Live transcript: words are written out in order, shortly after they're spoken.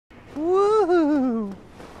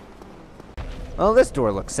Oh, this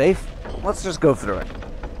door looks safe. Let's just go through it.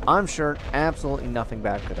 I'm sure absolutely nothing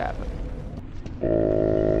bad could happen.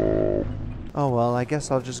 Oh, well, I guess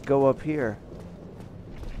I'll just go up here.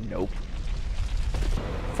 Nope.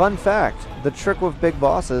 Fun fact, the trick with big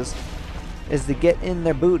bosses is to get in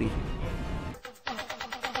their booty.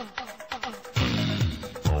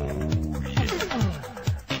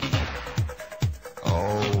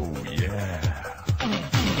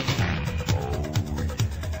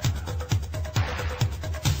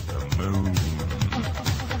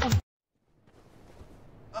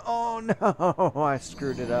 Oh no, I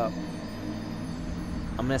screwed it up.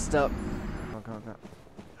 I messed up. Okay.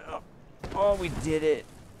 Oh, we did it.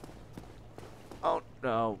 Oh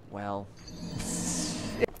no, well.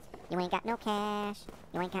 You ain't got no cash.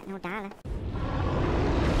 You ain't got no dollar.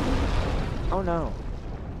 Oh no.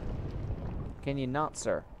 Can you not,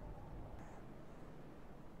 sir?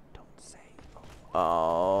 Don't say.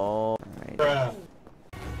 Oh. Right.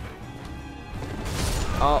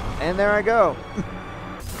 Oh, and there I go.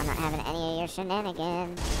 I'm not having any of your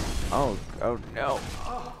shenanigans. Oh no.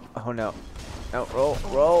 Oh no. No,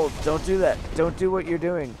 roll. Don't do that. Don't do what you're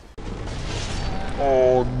doing.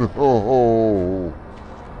 Oh no.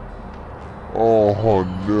 Oh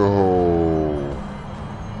no.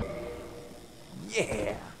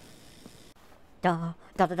 Yeah. Oh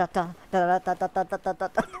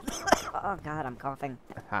god, I'm coughing.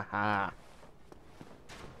 Haha.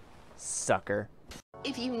 Sucker.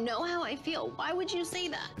 If you know how I feel, why would you say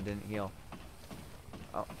that? Didn't heal.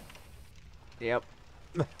 Oh. Yep.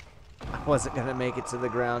 I wasn't gonna make it to the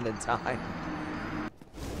ground in time.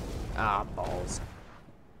 Ah, balls.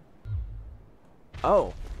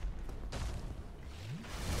 Oh.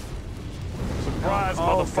 Surprise,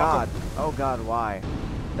 Oh motherfucker. god. Oh god, why?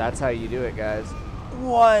 That's how you do it, guys.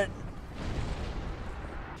 What?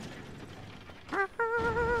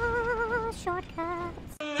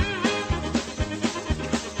 Shortcuts.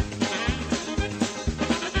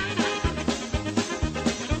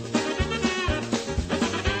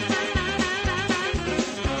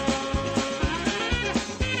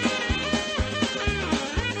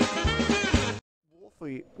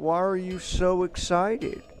 Wolfie, why are you so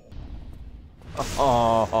excited?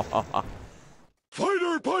 Oh.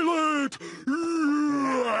 Fighter pilot!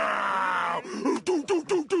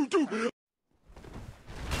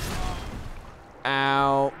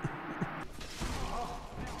 Ow.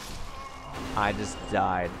 I just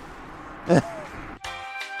died.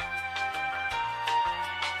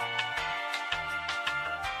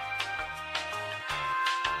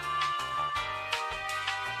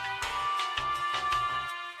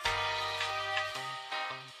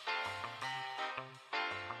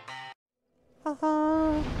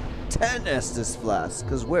 Haha. 10 Estus Flask,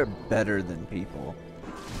 because we're better than people.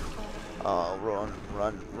 Oh, run.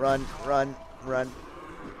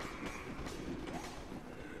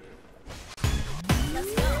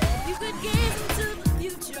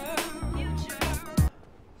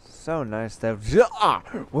 So nice to have. Ah,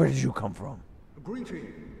 where did you come from?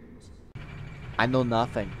 Greetings. I know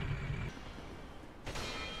nothing.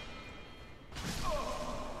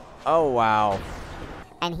 Oh wow.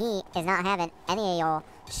 And he is not having any of your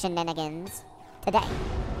shenanigans today.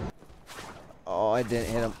 Oh, I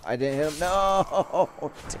didn't hit him. No,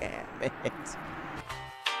 damn it.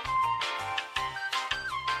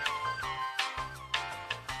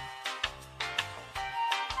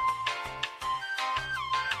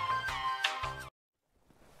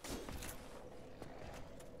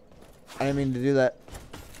 I didn't mean to do that.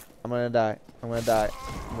 I'm gonna die. Right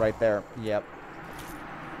there. Yep.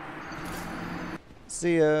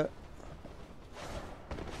 See ya.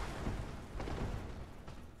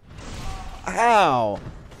 Ow!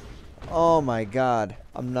 Oh my god.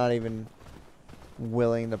 I'm not even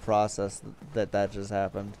willing to process that just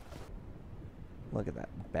happened. Look at that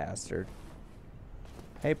bastard.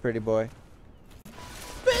 Hey, pretty boy.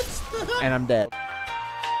 And I'm dead.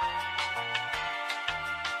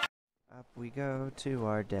 Up we go to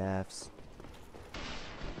our deaths.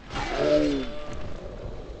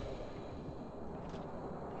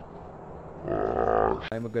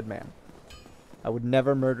 I'm a good man. I would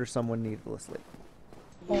never murder someone needlessly.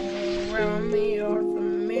 All around me are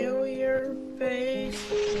familiar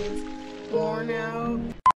faces, worn out.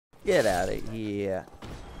 Get out of here.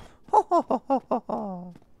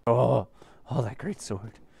 Oh, that great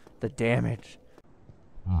sword. The damage.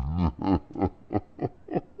 I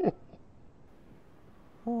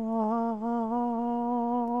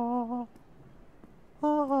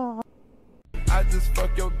just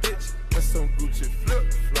fuck your bitch with some Gucci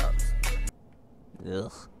flip-flops.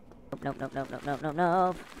 Ugh. Nope.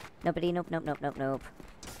 Nobody, nope.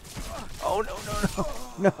 No, no, no,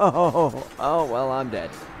 no. No. Oh, well, I'm dead.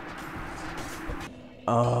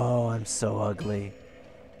 Oh, I'm so ugly.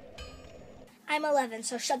 I'm 11,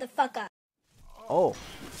 so shut the fuck up. Oh.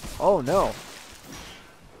 Oh, no.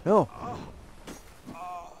 No.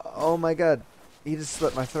 Oh, my God. He just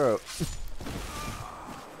slit my throat.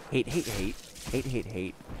 Hate, hate, hate. Hate, hate,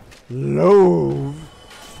 hate. Love.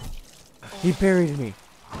 He buried me.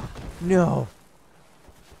 No.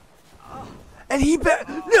 And he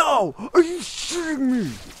No! Are you shitting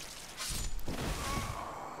me?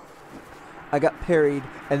 I got parried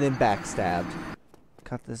and then backstabbed.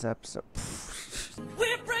 Cut this episode.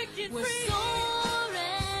 We're breaking free.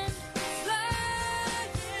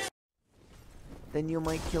 Then you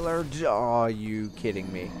might kill our Are you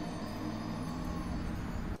kidding me?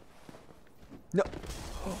 No.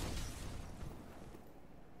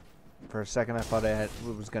 For a second I thought it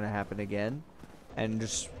was going to happen again. And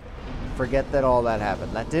just forget that all that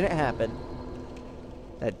happened. That didn't happen.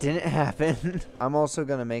 That didn't happen. I'm also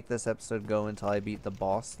going to make this episode go until I beat the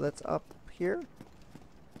boss that's up here.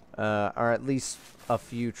 Or at least a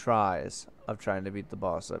few tries of trying to beat the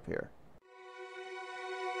boss up here.